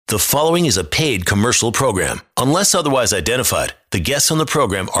The following is a paid commercial program. Unless otherwise identified, the guests on the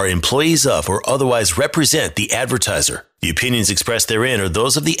program are employees of or otherwise represent the advertiser. The opinions expressed therein are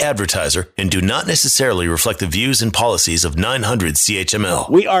those of the advertiser and do not necessarily reflect the views and policies of 900 CHML.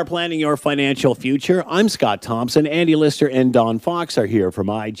 We are planning your financial future. I'm Scott Thompson. Andy Lister and Don Fox are here from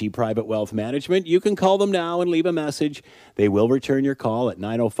IG Private Wealth Management. You can call them now and leave a message. They will return your call at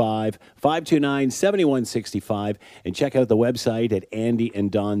 905-529-7165 and check out the website at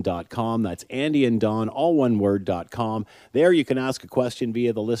andyanddon.com. That's andyanddon, all one word.com. There you can ask a question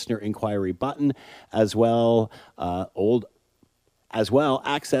via the listener inquiry button, as well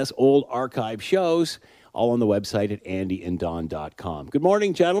access old archive shows, all on the website at andyanddon.com. Good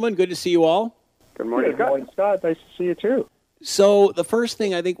morning, gentlemen. Good to see you all. Good morning, Scott. Good morning, Scott. Nice to see you, too. So the first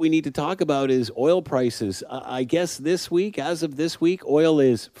thing I think we need to talk about is oil prices. I guess as of this week, oil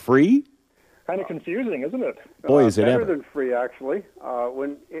is free? Kind of confusing, isn't it? Boy, is it better ever. than free, actually.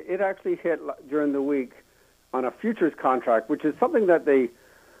 When it actually hit during the week on a futures contract, which is something that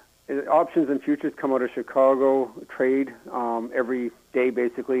options and futures come out of Chicago trade every day,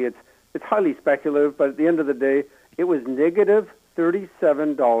 basically. It's highly speculative, but at the end of the day, it was negative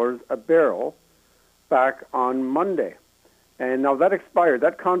 $37 a barrel back on Monday. And now that expired.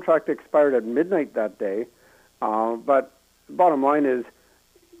 That contract expired at midnight that day. But the bottom line is,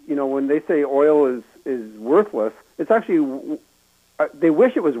 when they say oil is worthless, it's actually, they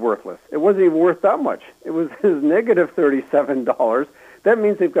wish it was worthless. It wasn't even worth that much. It was negative $37. That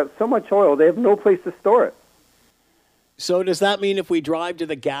means they've got so much oil, they have no place to store it. So does that mean if we drive to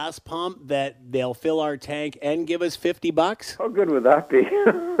the gas pump that they'll fill our tank and give us $50? How good would that be?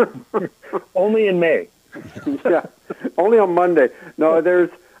 Only in May. Yeah, only on Monday. No, there's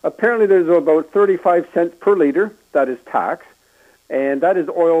about 35 cents per liter that is tax, and that is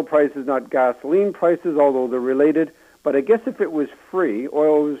oil prices, not gasoline prices, although they're related. But I guess if it was free,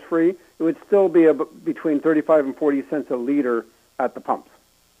 oil was free, it would still be between 35 and 40 cents a liter at the pumps.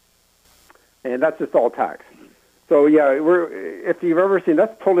 And that's just all tax. So, yeah, if you've ever seen,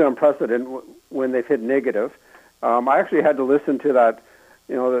 that's totally unprecedented when they've hit negative. I actually had to listen to that,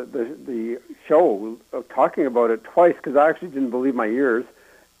 the show of talking about it twice because I actually didn't believe my ears.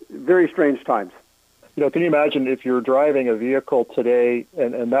 Very strange times. Can you imagine if you're driving a vehicle today,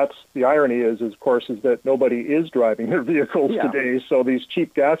 and that's the irony is that nobody is driving their vehicles today, so these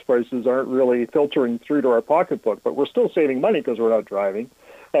cheap gas prices aren't really filtering through to our pocketbook, but we're still saving money because we're not driving.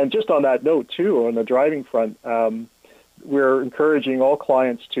 And just on that note, too, on the driving front, we're encouraging all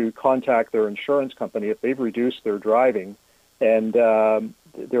clients to contact their insurance company if they've reduced their driving. And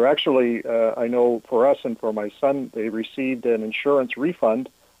they're actually, I know for us and for my son, they received an insurance refund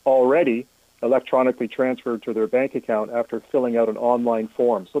already, electronically transferred to their bank account after filling out an online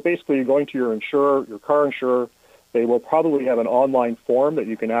form. So basically, you're going to your insurer, your car insurer. They will probably have an online form that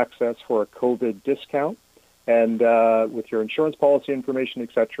you can access for a COVID discount. And with your insurance policy information, et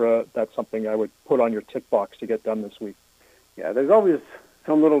cetera, that's something I would put on your tick box to get done this week. Yeah, there's always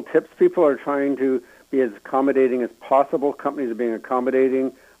some little tips. People are trying to be as accommodating as possible. Companies are being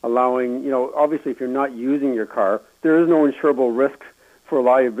accommodating, allowing, obviously if you're not using your car, there is no insurable risk for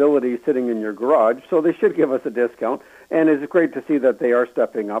liability sitting in your garage, so they should give us a discount. And it's great to see that they are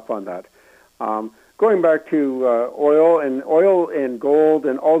stepping up on that. Going back to oil and gold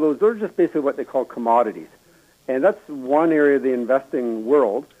and all those are just basically what they call commodities. And that's one area of the investing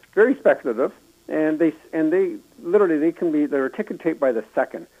world, very speculative, and they literally they're ticker tape by the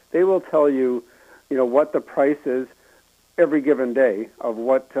second. They will tell you, what the price is every given day of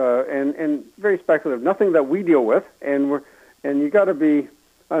what, and very speculative. Nothing that we deal with, and you got to be,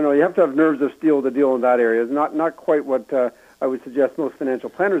 I don't know, you have to have nerves of steel to deal in that area. It's not quite what I would suggest most financial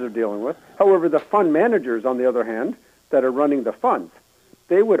planners are dealing with. However, the fund managers, on the other hand, that are running the funds,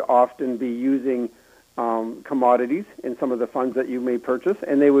 they would often be using commodities in some of the funds that you may purchase,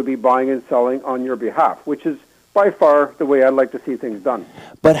 and they would be buying and selling on your behalf, which is by far the way I'd like to see things done.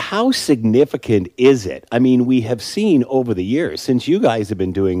 But how significant is it? I mean, we have seen over the years, since you guys have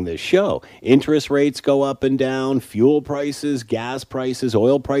been doing this show, interest rates go up and down, fuel prices, gas prices,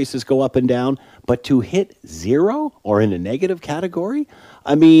 oil prices go up and down, but to hit zero or in a negative category,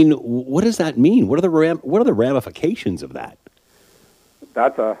 I mean, what does that mean? What are the ramifications of that?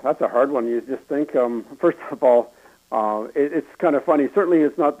 That's a hard one. You just think, first of all, it's kind of funny. Certainly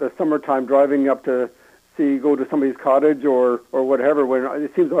it's not the summertime driving up to go to somebody's cottage or whatever. When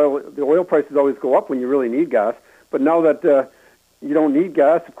it seems the oil prices always go up when you really need gas. But now that you don't need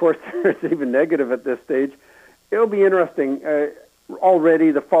gas, of course, it's even negative at this stage. It'll be interesting.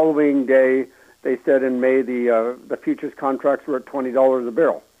 Already the following day, they said in May the futures contracts were at $20 a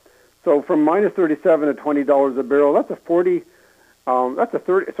barrel. So from minus 37 to $20 a barrel, that's a 40 That's a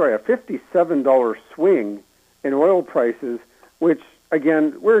 $57 swing in oil prices, which,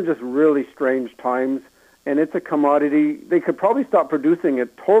 again, we're in just really strange times, and it's a commodity. They could probably stop producing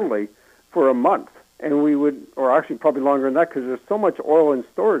it totally for a month, and we would, or actually probably longer than that, because there's so much oil in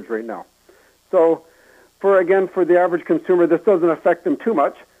storage right now. So, for the average consumer, this doesn't affect them too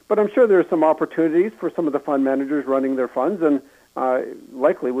much, but I'm sure there are some opportunities for some of the fund managers running their funds, and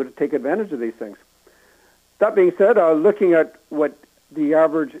likely would take advantage of these things. That being said, looking at what the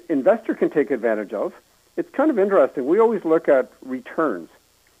average investor can take advantage of, it's kind of interesting. We always look at returns.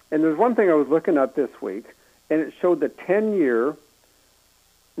 And there's one thing I was looking at this week, and it showed the 10-year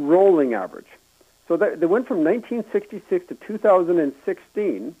rolling average. So they went from 1966 to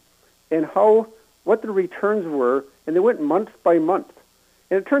 2016, and what the returns were, and they went month by month.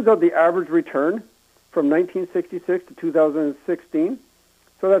 And it turns out the average return from 1966 to 2016,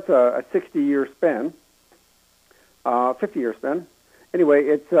 so that's a 60-year span, 50-year span. Anyway,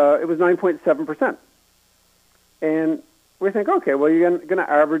 it was 9.7%. And we think, okay, well, you're going to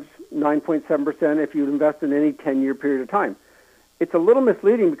average 9.7% if you invest in any 10-year period of time. It's a little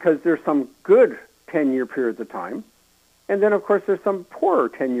misleading because there's some good 10-year periods of time, and then, of course, there's some poorer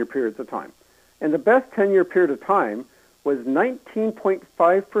 10-year periods of time. And the best 10-year period of time was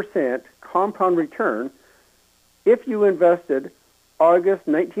 19.5% compound return if you invested August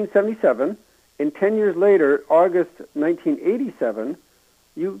 1977, and 10 years later, August 1987,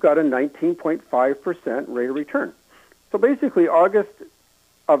 you got a 19.5% rate of return. So basically, August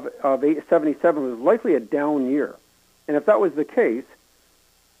of 77 was likely a down year. And if that was the case,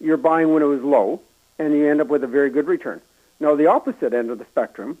 you're buying when it was low, and you end up with a very good return. Now, the opposite end of the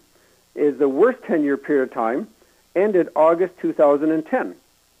spectrum is the worst 10-year period of time ended August 2010.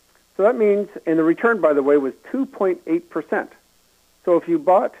 So that means, and the return, by the way, was 2.8%. So if you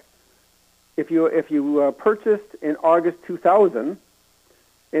purchased in August 2000,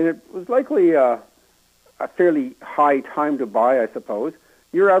 and it was likely a fairly high time to buy, I suppose,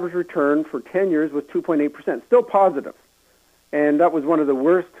 your average return for 10 years was 2.8%, still positive. And that was one of the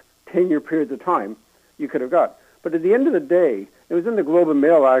worst 10-year periods of time you could have got. But at the end of the day, it was in the Globe and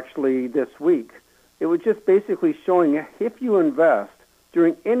Mail actually this week, it was just basically showing if you invest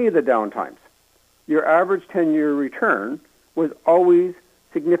during any of the downtimes, your average 10-year return was always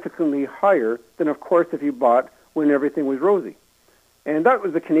significantly higher than, of course, if you bought when everything was rosy. And that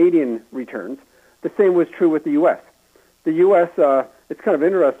was the Canadian returns. The same was true with the U.S. The U.S., it's kind of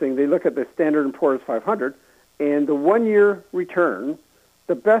interesting. They look at the Standard & Poor's 500, and the one-year return,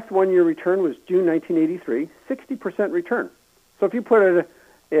 the best one-year return was June 1983, 60% return. So if you put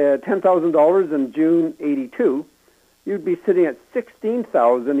 $10,000 in June 82, you'd be sitting at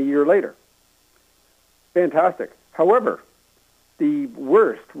 $16,000 a year later. Fantastic. However, the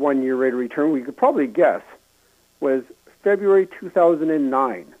worst one-year rate of return we could probably guess was February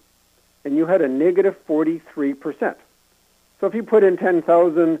 2009, and you had a negative 43%. So if you put in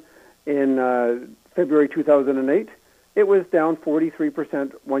 $10,000 in February 2008, it was down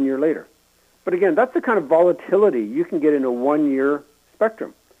 43% 1 year later. But again, that's the kind of volatility you can get in a one-year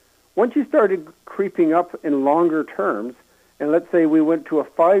spectrum. Once you started creeping up in longer terms, and let's say we went to a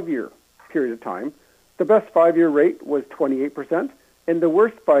 5-year period of time, the best 5-year rate was 28%, and the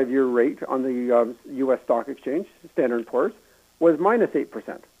worst 5-year rate on the U.S. Stock Exchange, Standard & Poor's, was minus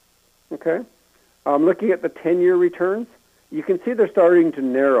 8%. Okay? Looking at the 10-year returns, you can see they're starting to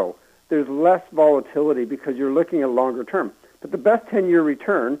narrow. There's less volatility because you're looking at longer term. But the best 10-year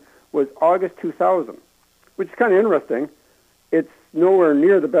return was August 2000, which is kind of interesting. It's nowhere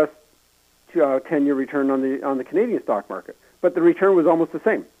near the best 10-year return on the Canadian stock market, but the return was almost the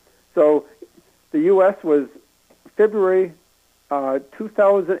same. So the U.S. was February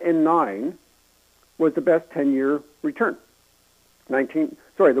 2009 was the best 10-year return. The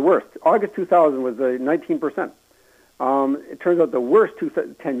worst. August 2000 was 19%. It turns out the worst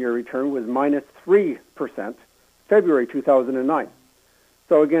 10-year return was minus 3%, February 2009.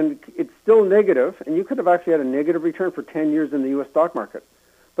 So again, it's still negative, and you could have actually had a negative return for 10 years in the U.S. stock market.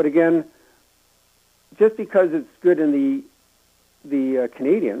 But again, just because it's good in the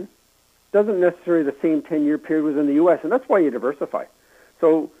Canadian doesn't necessarily the same 10-year period was in the U.S., and that's why you diversify.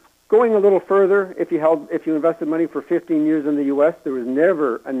 So going a little further, if you invested money for 15 years in the U.S., there was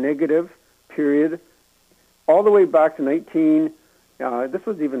never a negative period all the way back to this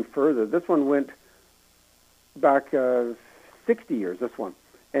was even further. This one went back 60 years, this one.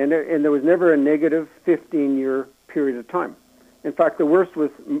 And there was never a negative 15-year period of time. In fact, the worst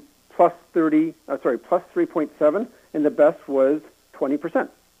was plus 3.7, and the best was 20%.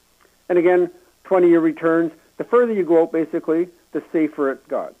 And again, 20-year returns, the further you go out, basically, the safer it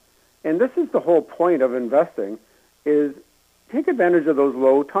got. And this is the whole point of investing, is take advantage of those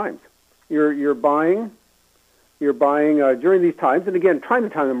low times. You're buying during these times, and again, trying to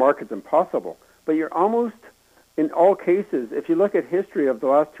time the market's impossible. But you're almost, in all cases, if you look at history of the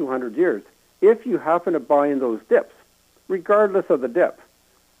last 200 years, if you happen to buy in those dips, regardless of the dip,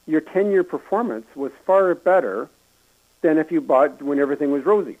 your 10-year performance was far better than if you bought when everything was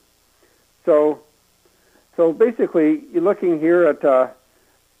rosy. So basically, you're looking here at,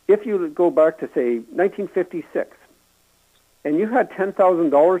 if you go back to, say, 1956, and you had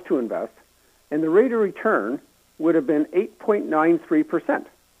 $10,000 to invest, and the rate of return would have been 8.93%.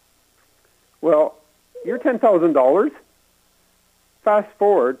 Well, your $10,000, fast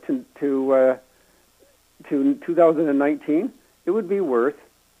forward to 2019, it would be worth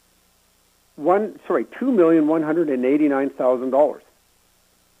 $2,189,000.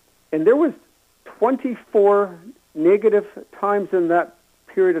 And there was 24 negative times in that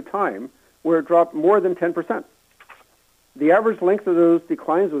period of time where it dropped more than 10%. The average length of those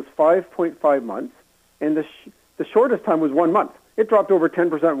declines was 5.5 months, and the shortest time was 1 month. It dropped over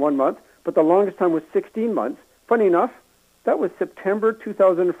 10% 1 month, but the longest time was 16 months. Funny enough, that was September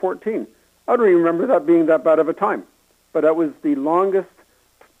 2014. I don't even remember that being that bad of a time, but that was the longest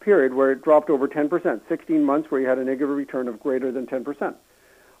period where it dropped over 10%, 16 months where you had a negative return of greater than 10%.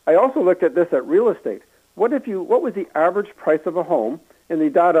 I also looked at this at real estate. What was the average price of a home? And the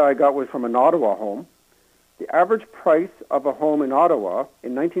data I got was from an Ottawa home. The average price of a home in Ottawa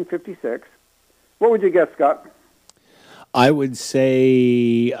in 1956, what would you guess, Scott? I would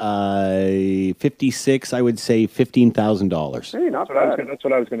say 56. I would say $15,000. Hey, not bad. That's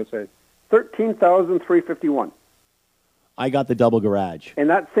what I was going to say. $13,351. I got the double garage. And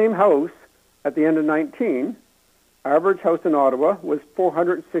that same house at the end of 19, average house in Ottawa was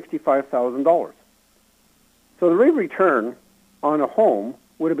 $465,000. So the rate of return on a home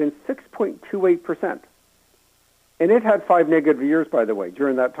would have been 6.28%. And it had 5 negative years, by the way,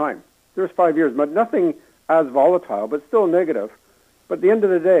 during that time. There was 5 years, but nothing as volatile, but still negative. But at the end of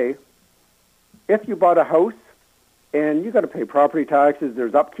the day, if you bought a house and you got to pay property taxes,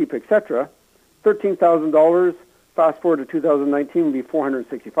 there's upkeep, etc., $13,000, fast forward to 2019 would be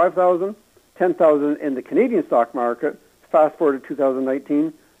 $465,000. $10,000 in the Canadian stock market, fast forward to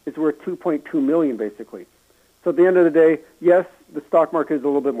 2019, is worth $2.2 million, basically. So at the end of the day, yes, the stock market is a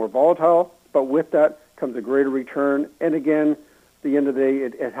little bit more volatile, but with that comes a greater return. And again, at the end of the day,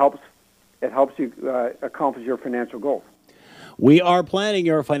 it helps you accomplish your financial goals. We are planning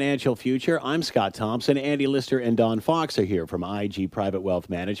your financial future. I'm Scott Thompson. Andy Lister and Don Fox are here from IG Private Wealth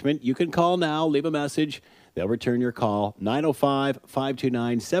Management. You can call now, leave a message. They'll return your call,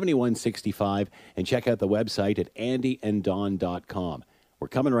 905-529-7165, and check out the website at andyanddon.com. We're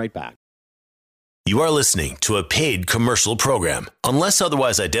coming right back. You are listening to a paid commercial program. Unless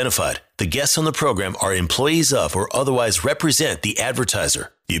otherwise identified, the guests on the program are employees of or otherwise represent the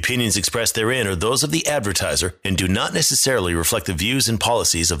advertiser. The opinions expressed therein are those of the advertiser and do not necessarily reflect the views and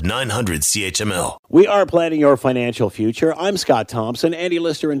policies of 900 CHML. We are planning your financial future. I'm Scott Thompson. Andy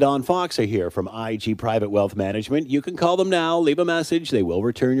Lister and Don Fox are here from IG Private Wealth Management. You can call them now, leave a message. They will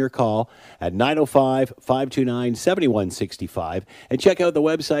return your call at 905-529-7165. And check out the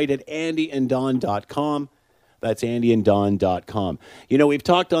website at andyanddon.com. That's andyanddon.com. You know, we've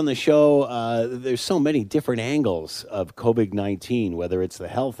talked on the show, there's so many different angles of COVID-19, whether it's the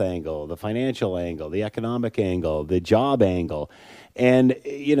health angle, the financial angle, the economic angle, the job angle. And,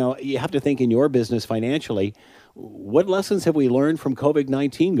 you know, you have to think in your business financially, what lessons have we learned from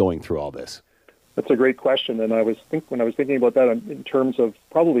COVID-19 going through all this? That's a great question. And when I was thinking about that in terms of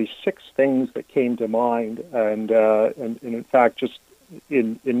probably 6 things that came to mind. And in fact, just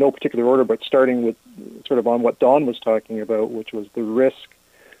in no particular order, but starting with sort of on what Don was talking about, which was the risk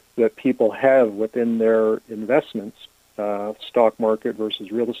that people have within their investments, stock market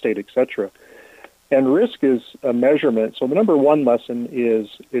versus real estate, etc. And risk is a measurement. So the number one lesson is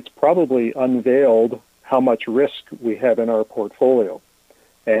it's probably unveiled how much risk we have in our portfolio.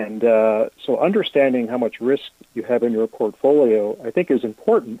 And so understanding how much risk you have in your portfolio, I think, is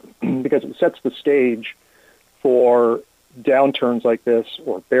important because it sets the stage for downturns like this,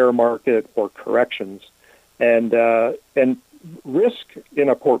 or bear market, or corrections, and risk in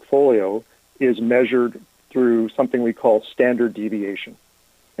a portfolio is measured through something we call standard deviation.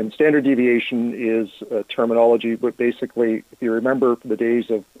 And standard deviation is a terminology, but basically, if you remember the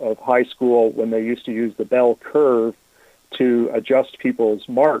days of high school when they used to use the bell curve to adjust people's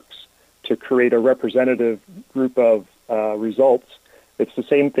marks to create a representative group of results, it's the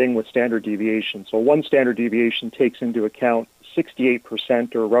same thing with standard deviation. So one standard deviation takes into account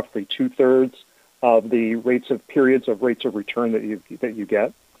 68%, or roughly 2/3, of the periods of rates of return that you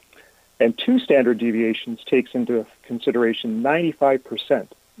get. And 2 standard deviations takes into consideration 95%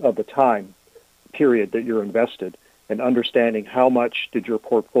 of the time period that you're invested, and understanding how much did your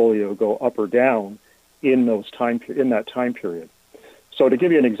portfolio go up or down in that time period. So to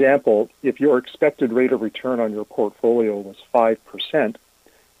give you an example, if your expected rate of return on your portfolio was 5%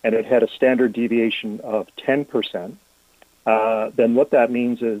 and it had a standard deviation of 10%, then what that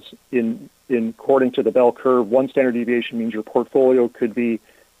means is, in according to the bell curve, 1 standard deviation means your portfolio could be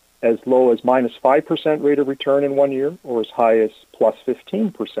as low as minus 5% rate of return in 1 year, or as high as plus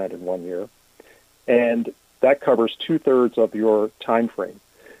 15% in 1 year. And that covers 2/3 of your time frame.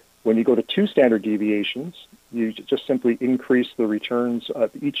 When you go to 2 standard deviations, you just simply increase the returns of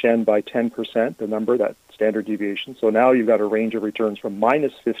each end by 10%, the number, that standard deviation. So now you've got a range of returns from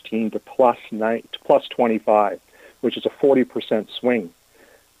minus 15 to plus 25, which is a 40% swing.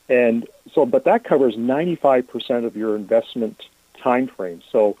 And so, but that covers 95% of your investment time frame.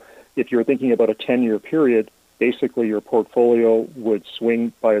 So if you're thinking about a 10-year period, basically your portfolio would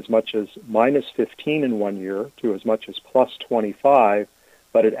swing by as much as minus 15 in 1 year to as much as plus 25,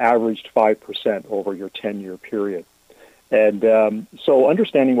 but it averaged 5% over your 10-year period. And so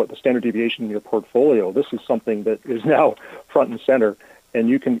understanding what the standard deviation in your portfolio, this is something that is now front and center, and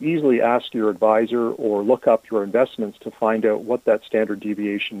you can easily ask your advisor or look up your investments to find out what that standard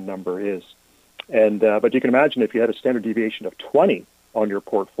deviation number is. And but you can imagine if you had a standard deviation of 20 on your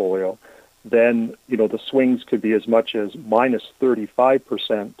portfolio, then the swings could be as much as minus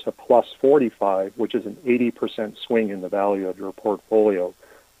 35% to plus 45, which is an 80% swing in the value of your portfolio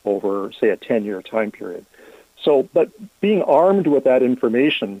over, say, a 10-year time period. So, but being armed with that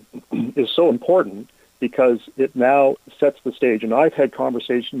information is so important, because it now sets the stage. And I've had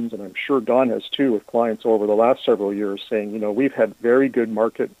conversations, and I'm sure Don has too, with clients over the last several years saying, we've had very good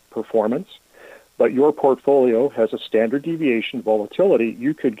market performance, but your portfolio has a standard deviation volatility.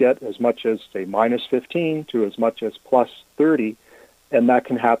 You could get as much as, say, minus 15 to as much as plus 30, and that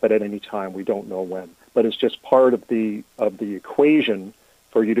can happen at any time. We don't know when. But it's just part of the equation.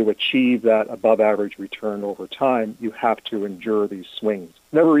 For you to achieve that above average return over time, you have to endure these swings.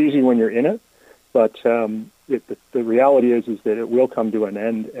 Never easy when you're in it, but the reality is that it will come to an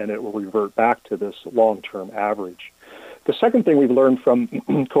end, and it will revert back to this long-term average. The second thing we've learned from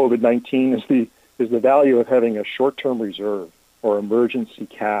COVID-19 is the value of having a short-term reserve or emergency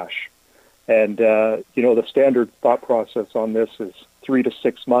cash. And the standard thought process on this is 3 to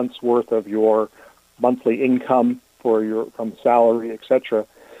 6 months worth of your monthly income from salary, etc.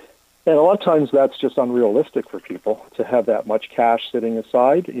 And a lot of times that's just unrealistic for people to have that much cash sitting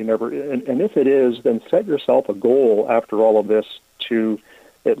aside. And if it is, then set yourself a goal after all of this to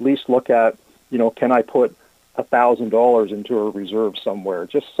at least look at, can I put $1,000 into a reserve somewhere?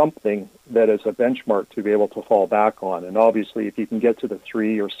 Just something that is a benchmark to be able to fall back on. And obviously, if you can get to the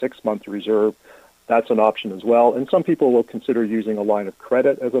 3 or 6 month reserve, that's an option as well. And some people will consider using a line of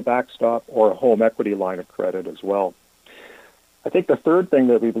credit as a backstop, or a home equity line of credit as well. I think the third thing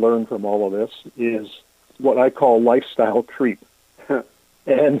that we've learned from all of this is what I call lifestyle creep.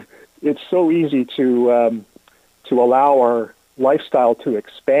 And it's so easy to allow our lifestyle to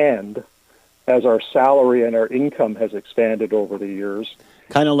expand as our salary and our income has expanded over the years.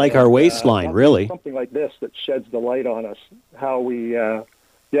 Kind of like our waistline, really. Something like this that sheds the light on us, how we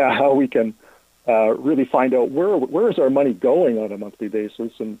can really find out where is our money going on a monthly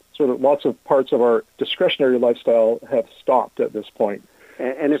basis, and sort of lots of parts of our discretionary lifestyle have stopped at this point.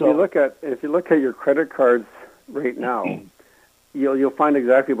 And if you look at your credit cards right now, you'll find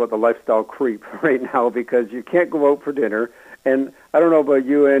exactly about the lifestyle creep right now, because you can't go out for dinner. And I don't know about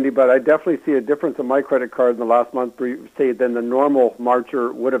you, Andy, but I definitely see a difference in my credit card in the last month, say, than the normal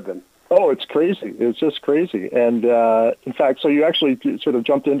Marcher would have been. Oh, it's crazy. It's just crazy. And in fact, so you actually sort of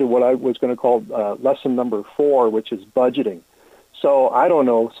jumped into what I was going to call lesson number 4, which is budgeting. So I don't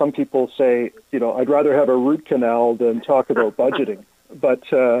know. Some people say, I'd rather have a root canal than talk about budgeting. But,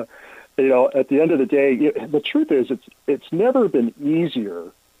 at the end of the day, the truth is it's never been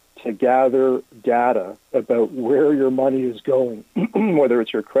easier to gather data about where your money is going, whether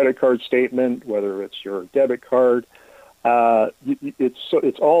it's your credit card statement, whether it's your debit card.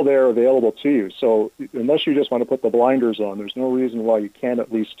 It's all there available to you. So unless you just want to put the blinders on, there's no reason why you can't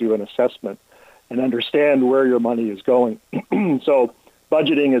at least do an assessment and understand where your money is going. So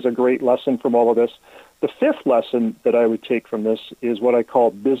budgeting is a great lesson from all of this. The fifth lesson that I would take from this is what I call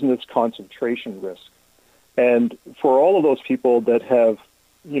business concentration risk. And for all of those people that have,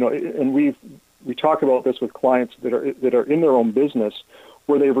 and we talk about this with clients that are in their own business,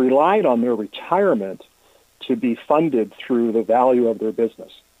 where they've relied on their retirement to be funded through the value of their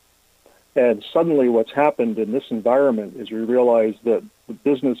business. And suddenly what's happened in this environment is we realize that the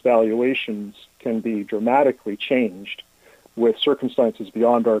business valuations can be dramatically changed with circumstances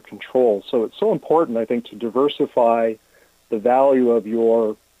beyond our control. So it's so important, I think, to diversify the value of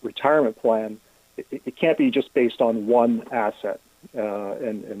your retirement plan. It can't be just based on one asset.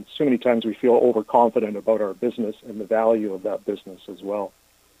 And so many times we feel overconfident about our business and the value of that business as well.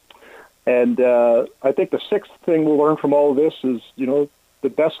 And I think the sixth thing we'll learn from all of this is, the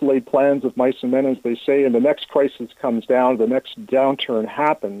best laid plans of mice and men, as they say, and the next crisis comes down, the next downturn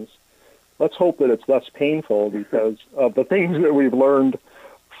happens. Let's hope that it's less painful because of the things that we've learned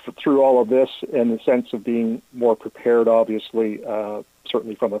through all of this in the sense of being more prepared, obviously,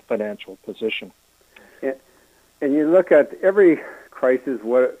 certainly from a financial position. And you look at every crisis,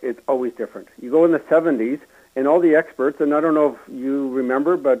 it's always different. You go in the 70s, and all the experts, and I don't know if you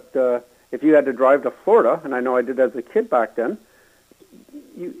remember, but if you had to drive to Florida, and I know I did as a kid back then,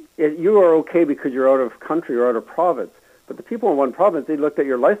 you are okay because you're out of country or out of province. But the people in one province, they looked at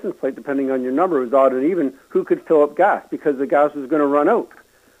your license plate, depending on your number, it was odd and even who could fill up gas because the gas was going to run out.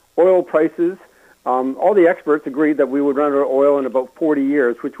 Oil prices, all the experts agreed that we would run out of oil in about 40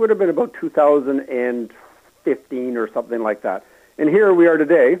 years, which would have been about 2015 or something like that. And here we are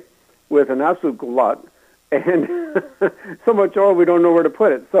today with an absolute glut and so much oil we don't know where to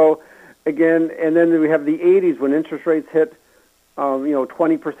put it. So again, and then we have the 80s when interest rates hit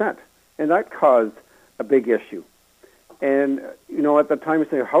 20%, and that caused a big issue. And, at the time, you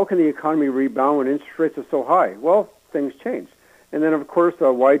say, how can the economy rebound when interest rates are so high? Well, things changed. And then, of course,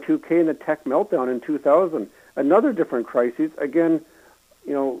 Y2K and the tech meltdown in 2000, another different crisis. Again,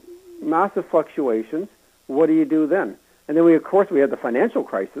 massive fluctuations. What do you do then? And then, we had the financial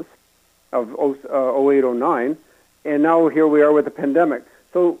crisis of 08, 09, and now here we are with the pandemic.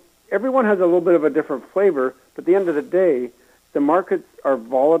 So everyone has a little bit of a different flavor, but at the end of the day, the markets are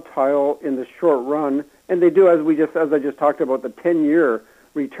volatile in the short run, and they do, as I just talked about, the 10-year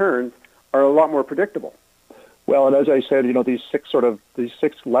returns are a lot more predictable. Well, and as I said, these six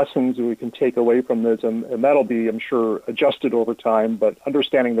lessons we can take away from this, and that'll be, I'm sure, adjusted over time, but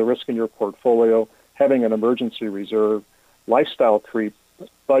understanding the risk in your portfolio, having an emergency reserve, lifestyle creep,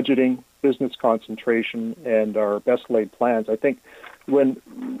 budgeting, business concentration, and our best laid plans. I think when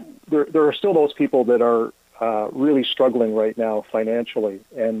there are still those people that are really struggling right now financially,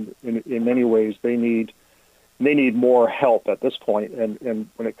 and in many ways they need more help at this point. And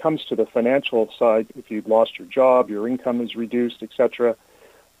when it comes to the financial side, if you've lost your job, your income is reduced, etc.,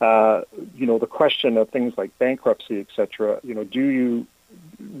 the question of things like bankruptcy, etc.,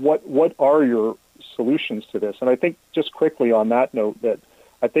 what are your solutions to this? And I think just quickly on that note, that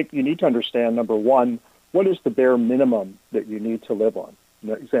I think you need to understand, number one, what is the bare minimum that you need to live on?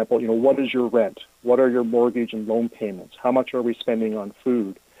 For example, what is your rent? What are your mortgage and loan payments? How much are we spending on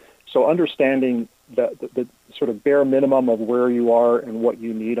food? So understanding the sort of bare minimum of where you are and what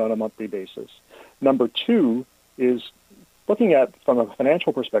you need on a monthly basis. Number two is looking at, from a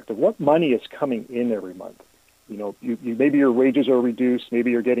financial perspective, what money is coming in every month. Maybe your wages are reduced, maybe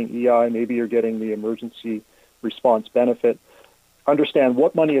you're getting EI, maybe you're getting the emergency response benefit. Understand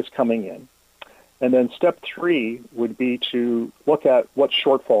what money is coming in. And then step three would be to look at what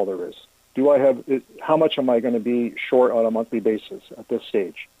shortfall there is. How much am I going to be short on a monthly basis at this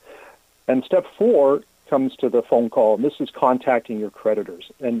stage? And step four comes to the phone call, and this is contacting your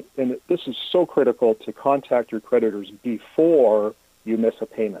creditors. And this is so critical to contact your creditors before you miss a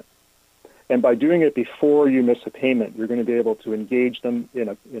payment. And by doing it before you miss a payment, you're going to be able to engage them in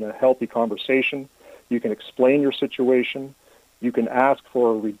a healthy conversation. You can explain your situation. You can ask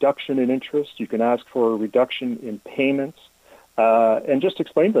for a reduction in interest. You can ask for a reduction in payments. And just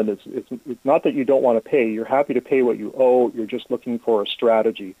explain to them, it's not that you don't want to pay. You're happy to pay what you owe. You're just looking for a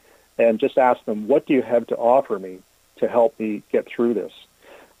strategy. And just ask them, what do you have to offer me to help me get through this?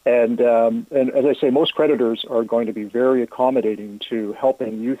 And as I say, most creditors are going to be very accommodating to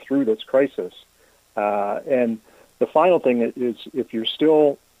helping you through this crisis. And the final thing is, if you're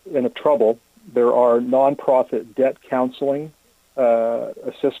still in trouble, there are nonprofit debt counseling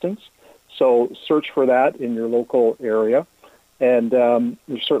assistance. So search for that in your local area. And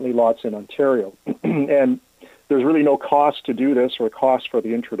there's certainly lots in Ontario. And there's really no cost to do this or cost for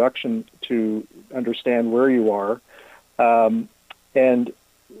the introduction to understand where you are. And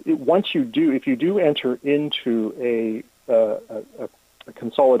once you do, if you do enter into a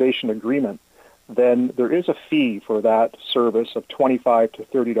consolidation agreement, then there is a fee for that service of $25 to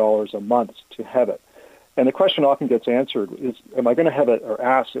 $30 a month to have it. And the question often gets answered is, am I going to have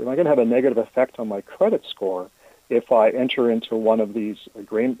a negative effect on my credit score if I enter into one of these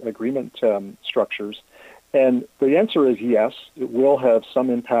agreement structures? And the answer is yes, it will have some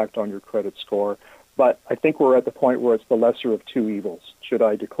impact on your credit score, But I think we're at the point where it's the lesser of two evils. Should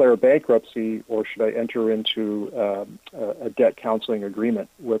I declare bankruptcy, or should I enter into a debt counseling agreement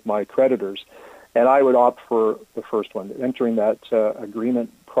with my creditors? And I would opt for the first one. Entering that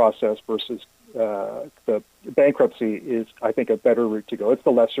agreement process versus the bankruptcy is, I think, a better route to go. It's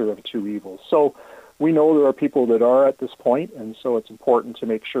the lesser of two evils. So we know there are people that are at this point, and so it's important to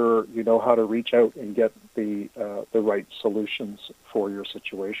make sure you know how to reach out and get the right solutions for your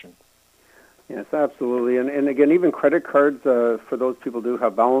situation. Yes, absolutely. And again, even credit cards, for those people who do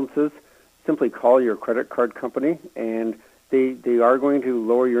have balances, simply call your credit card company, and they are going to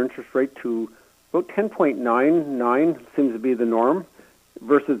lower your interest rate to about 10.99 seems to be the norm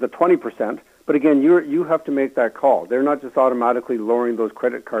versus the 20%. But again, you have to make that call. They're not just automatically lowering those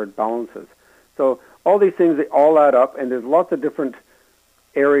credit card balances. So all these things, they all add up, and there's lots of different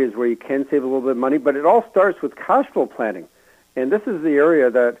areas where you can save a little bit of money, but it all starts with cash flow planning. And this is the area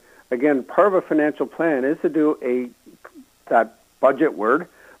that, again, part of a financial plan is to do that budget word,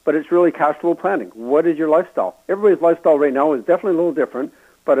 but it's really cash flow planning. What is your lifestyle? Everybody's lifestyle right now is definitely a little different,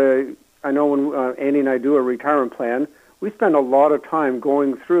 but I know when Andy and I do a retirement plan, we spend a lot of time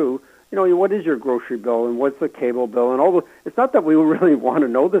going through, what is your grocery bill and what's the cable bill and all the. It's not that we really want to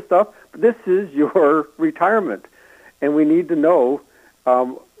know this stuff, but this is your retirement, and we need to know,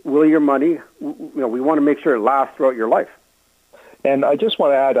 will your money, we want to make sure it lasts throughout your life. And I just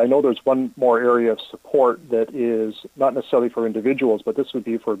want to add, I know there's one more area of support that is not necessarily for individuals, but this would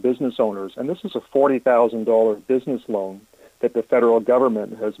be for business owners. And this is a $40,000 business loan that the federal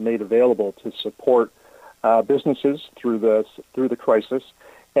government has made available to support businesses through the crisis.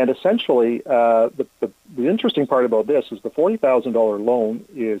 And essentially, the interesting part about this is the $40,000 loan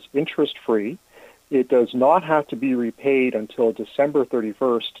is interest-free. It does not have to be repaid until December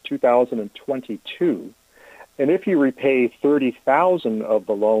 31st, 2022. And if you repay $30,000 of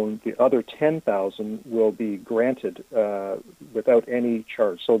the loan, the other $10,000 will be granted without any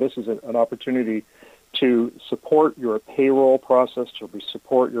charge. So this is an opportunity to support your payroll process, to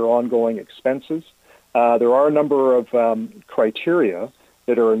support your ongoing expenses. There are a number of criteria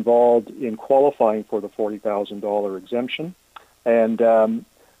that are involved in qualifying for the $40,000 exemption. And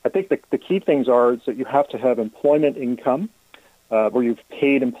I think the key things are is that you have to have employment income, where you've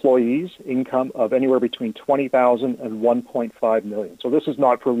paid employees income of anywhere between $20,000 and $1.5 million. So this is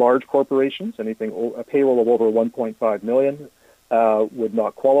not for large corporations. A payroll of over $1.5 million would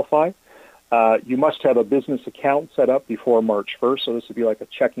not qualify. You must have a business account set up before March 1st. So this would be like a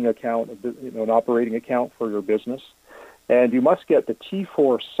checking account, an operating account for your business. And you must get the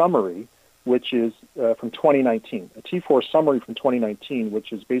T4 summary, which is from 2019. A T4 summary from 2019,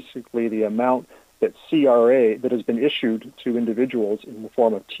 which is basically the amount that CRA that has been issued to individuals in the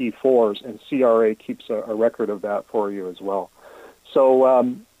form of T4s, and CRA keeps a record of that for you as well. So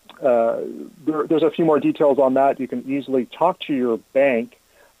there's a few more details on that. You can easily talk to your bank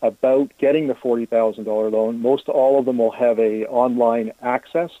about getting the $40,000 loan. Most all of them will have a online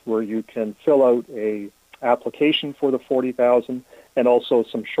access where you can fill out a application for the $40,000 and also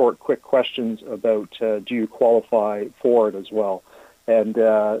some short, quick questions about do you qualify for it as well. And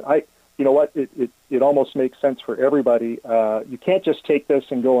you know what? It almost makes sense for everybody. You can't just take this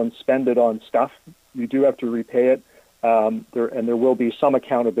and go and spend it on stuff. You do have to repay it. There will be some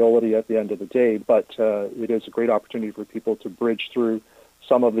accountability at the end of the day, but it is a great opportunity for people to bridge through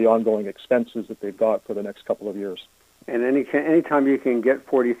some of the ongoing expenses that they've got for the next couple of years. And anytime you can get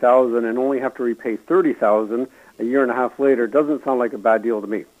 $40,000 and only have to repay $30,000 a year and a half later, doesn't sound like a bad deal to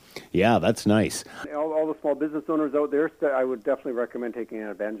me. Yeah, that's nice. All the small business owners out there, I would definitely recommend taking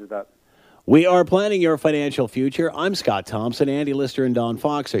advantage of that. We are planning your financial future. I'm Scott Thompson. Andy Lister and Don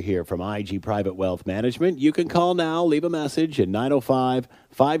Fox are here from IG Private Wealth Management. You can call now, leave a message at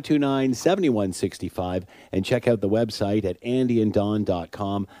 905-529-7165, and check out the website at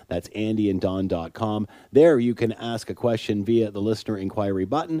andyanddon.com. That's andyanddon.com. There you can ask a question via the listener inquiry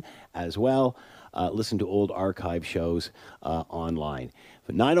button as well. Listen to old archive shows online.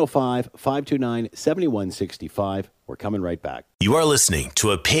 905-529-7165. We're coming right back. You are listening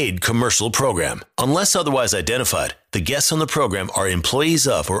to a paid commercial program. Unless otherwise identified, the guests on the program are employees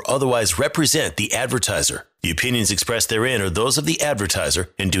of or otherwise represent the advertiser. The opinions expressed therein are those of the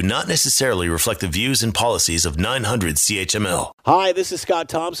advertiser and do not necessarily reflect the views and policies of 900 CHML. Hi, this is Scott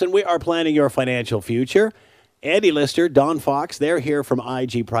Thompson. We are planning your financial future. Andy Lister, Don Fox, they're here from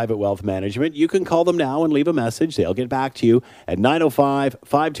IG Private Wealth Management. You can call them now and leave a message. They'll get back to you at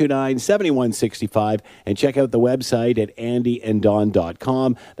 905-529-7165, and check out the website at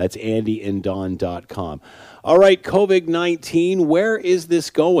andyanddon.com. That's andyanddon.com. All right, COVID-19, where is this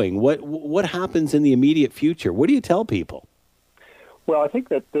going? What happens in the immediate future? What do you tell people? Well, I think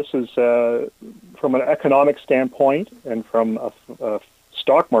that this is, from an economic standpoint and from a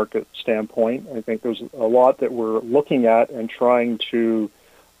stock market standpoint, I think there's a lot that we're looking at and trying to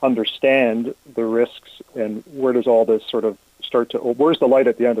understand the risks and where does all this sort of start to, where's the light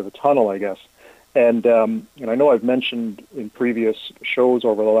at the end of the tunnel, I guess. And I know I've mentioned in previous shows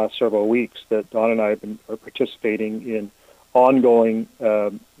over the last several weeks that Don and I are participating in ongoing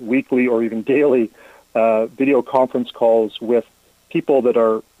weekly or even daily video conference calls with people that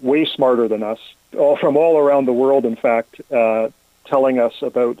are way smarter than us, from all around the world, in fact, telling us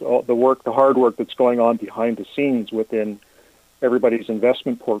about all the hard work that's going on behind the scenes within everybody's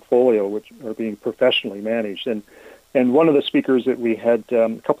investment portfolio, which are being professionally managed. And one of the speakers that we had, a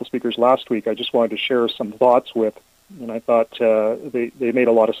couple of speakers last week, I just wanted to share some thoughts with, and I thought they made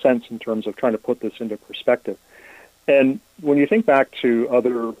a lot of sense in terms of trying to put this into perspective. And when you think back to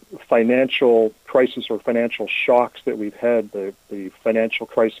other financial crises or financial shocks that we've had, the financial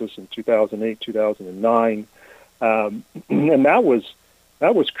crisis in 2008, 2009, and that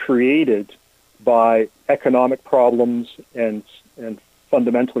was created by economic problems and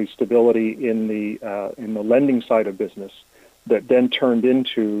fundamentally stability in the lending side of business that then turned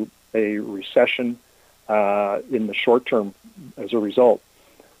into a recession in the short term as a result.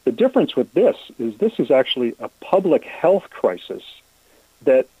 The difference with this is actually a public health crisis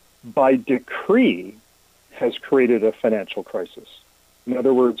that by decree has created a financial crisis. In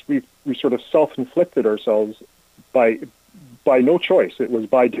other words, we sort of self-inflicted ourselves by no choice. It was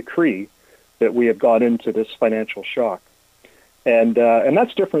by decree that we have gone into this financial shock. And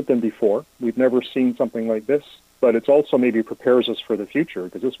that's different than before. We've never seen something like this, but it's also maybe prepares us for the future,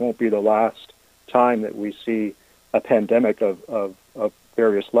 because this won't be the last time that we see a pandemic of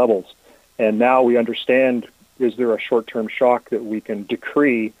various levels. And now we understand, is there a short-term shock that we can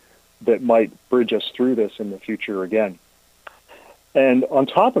decree that might bridge us through this in the future again? And on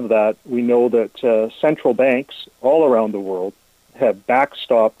top of that, we know that central banks all around the world have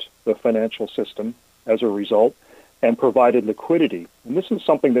backstopped the financial system as a result and provided liquidity. And this is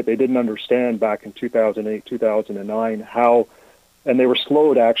something that they didn't understand back in 2008, 2009, how, and they were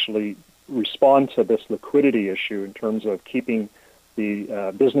slow to actually respond to this liquidity issue in terms of keeping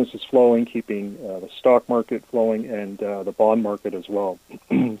the businesses flowing, keeping the stock market flowing, and the bond market as well.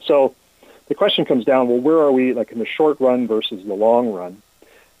 So the question comes down, well, where are we, like in the short run versus the long run?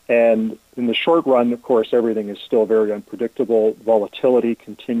 And in the short run, of course, everything is still very unpredictable. Volatility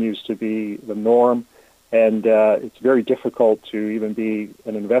continues to be the norm, and it's very difficult to even be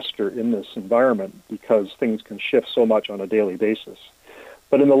an investor in this environment because things can shift so much on a daily basis.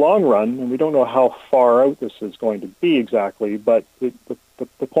 But in the long run, and we don't know how far out this is going to be exactly, but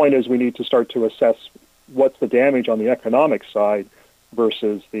the point is we need to start to assess what's the damage on the economic side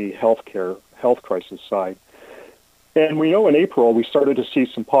versus the health crisis side. And we know in April we started to see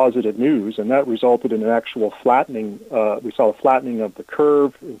some positive news, and that resulted in an actual flattening. We saw a flattening of the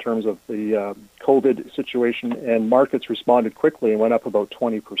curve in terms of the COVID situation, and markets responded quickly and went up about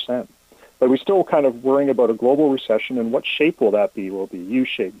 20%. But we're still kind of worrying about a global recession, and what shape will that be? Will it be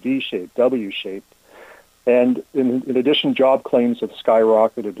U-shaped, V-shaped, W-shaped? And in addition, job claims have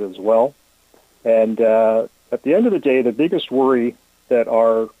skyrocketed as well. And at the end of the day, the biggest worry that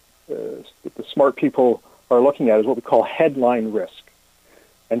the smart people are looking at is what we call headline risk.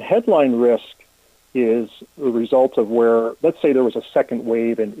 And headline risk is a result of where, let's say there was a second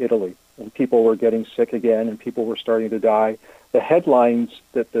wave in Italy, and people were getting sick again, and people were starting to die. The headlines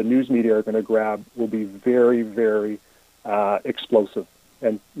that the news media are going to grab will be very, very explosive.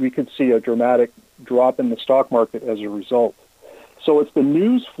 And we could see a dramatic drop in the stock market as a result. So it's the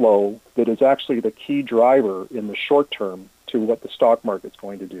news flow that is actually the key driver in the short term to what the stock market's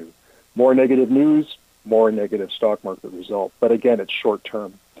going to do. More negative news, more negative stock market result. But again, it's short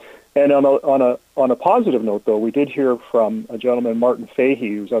term. And on a positive note, though, we did hear from a gentleman, Martin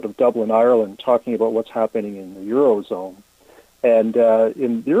Fahey, who's out of Dublin, Ireland, talking about what's happening in the Eurozone. And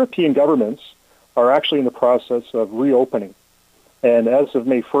European governments are actually in the process of reopening. And as of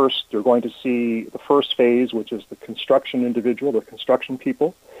May 1st, they're going to see the first phase, which is the construction individual, the construction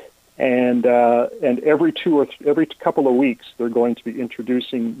people. And every couple of weeks, they're going to be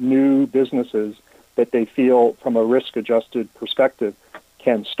introducing new businesses that they feel, from a risk-adjusted perspective,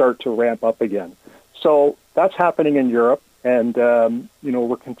 can start to ramp up again. So that's happening in Europe, and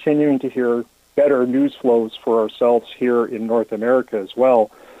we're continuing to hear better news flows for ourselves here in North America as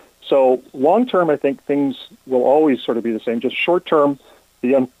well. So long term, I think things will always sort of be the same. Just short term,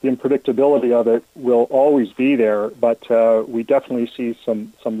 the unpredictability of it will always be there, but we definitely see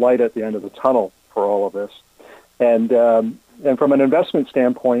some light at the end of the tunnel for all of this. And from an investment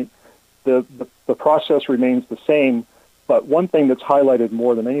standpoint, the process remains the same, But one thing that's highlighted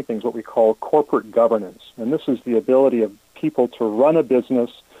more than anything is what we call corporate governance. And this is the ability of people to run a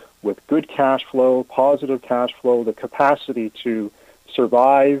business with good cash flow, positive cash flow, the capacity to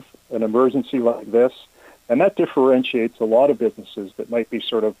survive an emergency like this. And that differentiates a lot of businesses that might be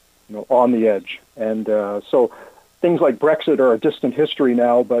sort of on the edge. And so things like Brexit are a distant history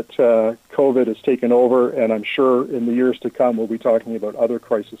now, but COVID has taken over, and I'm sure in the years to come we'll be talking about other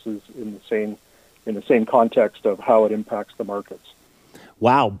crises in the same context of how it impacts the markets.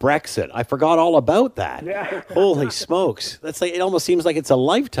 Wow, Brexit. I forgot all about that. Yeah. Holy smokes. That's like, it almost seems like it's a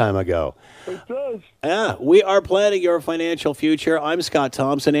lifetime ago. It does. Yeah, we are planning your financial future. I'm Scott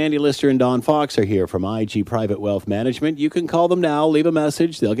Thompson. Andy Lister and Don Fox are here from IG Private Wealth Management. You can call them now, leave a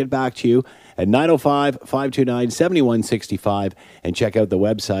message. They'll get back to you at 905-529-7165 and check out the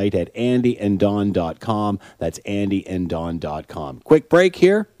website at andyanddon.com. That's andyanddon.com. Quick break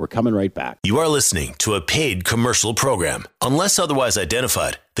here. We're coming right back. You are listening to a paid commercial program. Unless otherwise identified,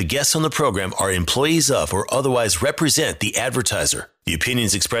 the guests on the program are employees of or otherwise represent the advertiser. The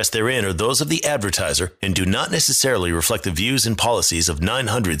opinions expressed therein are those of the advertiser and do not necessarily reflect the views and policies of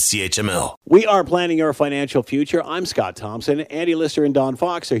 900 CHML. We are planning your financial future. I'm Scott Thompson. Andy Lister and Don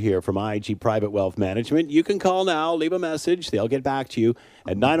Fox are here from IG Private Wealth Management. You can call now, leave a message. They'll get back to you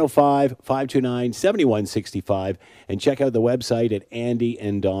at 905-529-7165 and check out the website at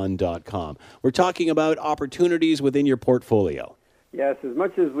andyanddon.com. We're talking about opportunities within your portfolio. Yes, as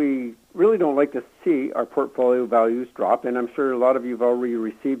much as we really don't like to see our portfolio values drop, and I'm sure a lot of you have already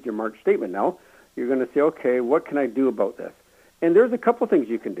received your March statement now, you're going to say, okay, what can I do about this? And there's a couple things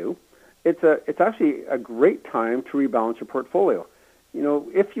you can do. It's actually a great time to rebalance your portfolio.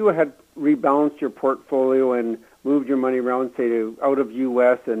 If you had rebalanced your portfolio and moved your money around, say, out of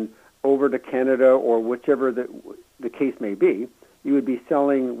U.S. and over to Canada or whichever the case may be, you would be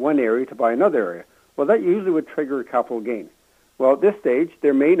selling one area to buy another area. Well, that usually would trigger a capital gain. Well, at this stage,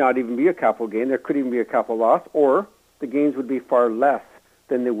 there may not even be a capital gain. There could even be a capital loss, or the gains would be far less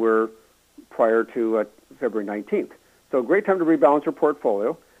than they were prior to February 19th. So great time to rebalance your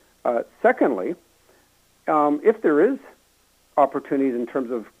portfolio. Secondly, if there is opportunities in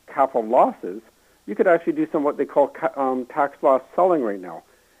terms of capital losses, you could actually do what they call tax loss selling right now.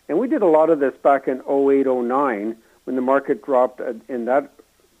 And we did a lot of this back in 08, 09 when the market dropped at that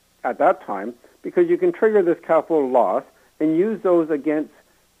time, because you can trigger this capital loss and use those against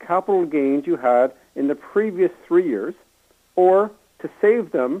capital gains you had in the previous 3 years, or to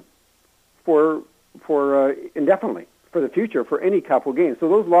save them for indefinitely for the future for any capital gains. So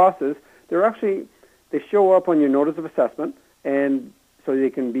those losses, they show up on your notice of assessment, and so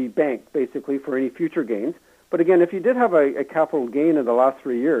they can be banked basically for any future gains. But again, if you did have a capital gain in the last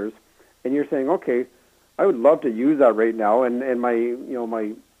 3 years, and you're saying, okay, I would love to use that right now, and my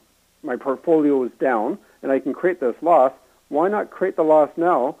portfolio is down, and I can create this loss. Why not create the loss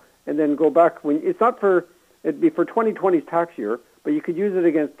now and then go back it'd be for 2020's tax year, but you could use it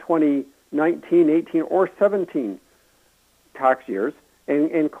against 2019, 18, or 17 tax years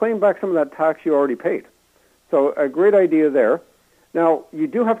and claim back some of that tax you already paid. So a great idea there. Now, you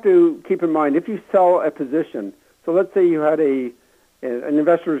do have to keep in mind, if you sell a position, so let's say you had an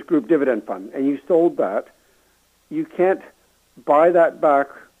investors group dividend fund and you sold that, you can't buy that back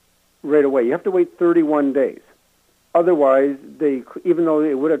right away. You have to wait 31 days. Otherwise, even though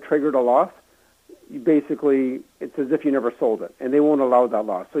it would have triggered a loss, it's as if you never sold it, and they won't allow that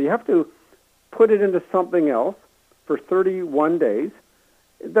loss. So you have to put it into something else for 31 days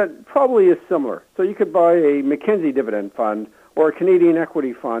that probably is similar. So you could buy a Mackenzie dividend fund or a Canadian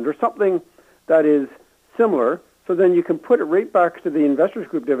equity fund or something that is similar, so then you can put it right back to the investors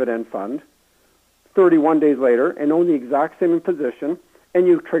group dividend fund 31 days later and own the exact same position, and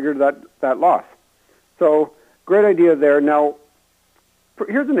you trigger that loss. So great idea there. Now,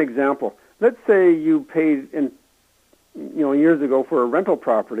 here's an example. Let's say you paid years ago for a rental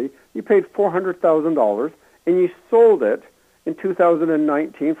property, you paid $400,000 and you sold it in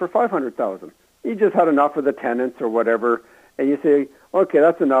 2019 for $500,000. You just had enough of the tenants or whatever, and you say, okay,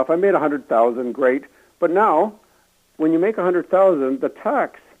 that's enough. I made $100,000, great. But now, when you make $100,000, the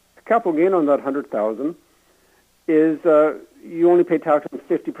capital gain on that $100,000 is you only pay tax on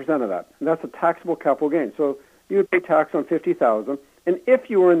 50% of that, and that's a taxable capital gain. So you would pay tax on $50,000, and if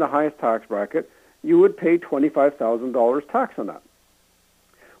you were in the highest tax bracket, you would pay $25,000 tax on that.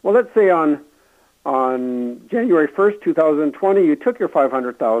 Well, let's say on January 1st, 2020, you took your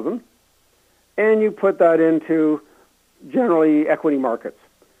 $500,000 and you put that into generally equity markets,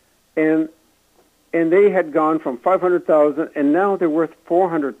 and they had gone from $500,000 and now they're worth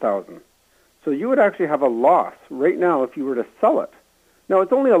 $400,000. So you would actually have a loss right now if you were to sell it. Now,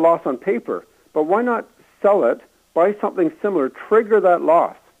 it's only a loss on paper, but why not sell it buy something similar, trigger that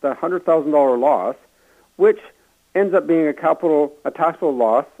loss, that $100,000 loss, which ends up being a taxable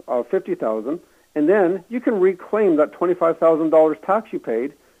loss of $50,000, and then you can reclaim that $25,000 tax you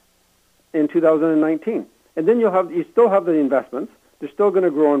paid in 2019. And then you still have the investments. They're still going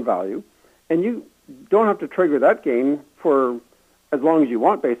to grow in value, and you don't have to trigger that gain for as long as you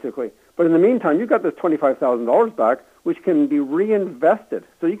want, basically. But in the meantime, you've got this $25,000 back, which can be reinvested.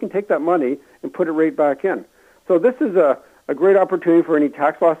 So you can take that money and put it right back in. So this is a great opportunity for any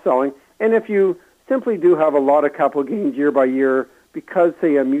tax loss selling. And if you simply do have a lot of capital gains year by year because,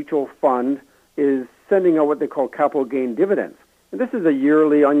 say, a mutual fund is sending out what they call capital gain dividends. And this is a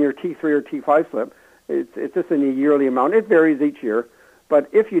yearly, on your T3 or T5 slip, it's just in a yearly amount. It varies each year. But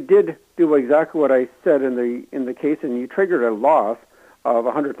if you did do exactly what I said in the case and you triggered a loss of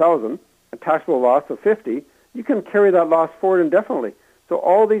 $100,000, a taxable loss of $50,000, you can carry that loss forward indefinitely. So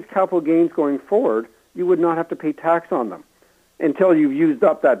all these capital gains going forward, you would not have to pay tax on them until you've used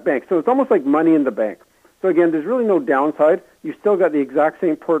up that bank. So it's almost like money in the bank. So again, there's really no downside. You still got the exact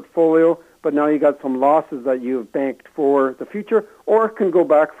same portfolio, but now you got some losses that you've banked for the future or can go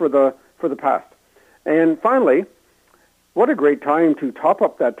back for the past. And finally, what a great time to top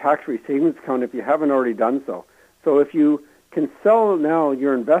up that tax-free savings account if you haven't already done so. So if you can sell now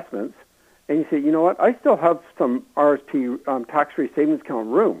your investments and you say, you know what, I still have some RSP tax-free savings account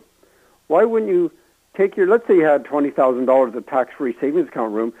room. Why wouldn't you take let's say you had $20,000 of tax-free savings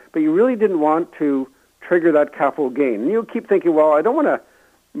account room, but you really didn't want to trigger that capital gain. And you'll keep thinking, well, I don't want to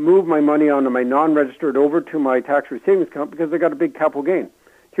move my money onto my non-registered over to my tax-free savings account because I got a big capital gain.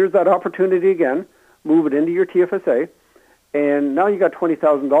 Here's that opportunity again. Move it into your TFSA, and now you got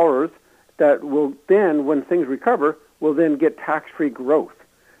 $20,000 that will then, when things recover, will then get tax-free growth.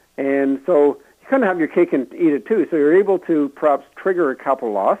 And so you kind of have your cake and eat it too. So you're able to perhaps trigger a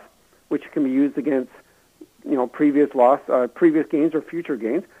capital loss, which can be used against, previous loss, previous gains or future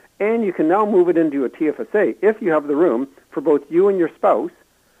gains, and you can now move it into a TFSA if you have the room for both you and your spouse,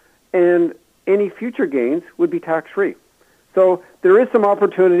 and any future gains would be tax-free. So there is some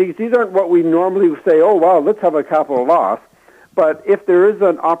opportunities. These aren't what we normally say, oh, wow, let's have a capital loss. But if there is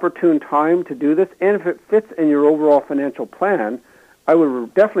an opportune time to do this, and if it fits in your overall financial plan, I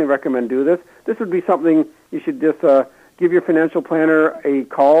would definitely recommend do this. This would be something you should just give your financial planner a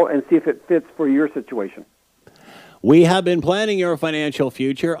call and see if it fits for your situation. We have been planning your financial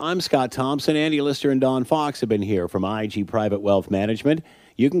future. I'm Scott Thompson. Andy Lister and Don Fox have been here from IG Private Wealth Management.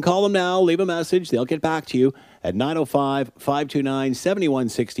 You can call them now, leave a message. They'll get back to you at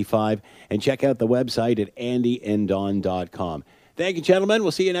 905-529-7165 and check out the website at andyanddon.com. Thank you, gentlemen.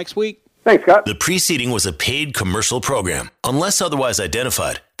 We'll see you next week. Thanks, Scott. The preceding was a paid commercial program. Unless otherwise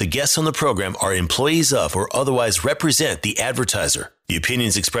identified, the guests on the program are employees of or otherwise represent the advertiser. The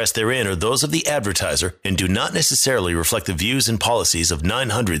opinions expressed therein are those of the advertiser and do not necessarily reflect the views and policies of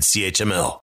 900 CHML.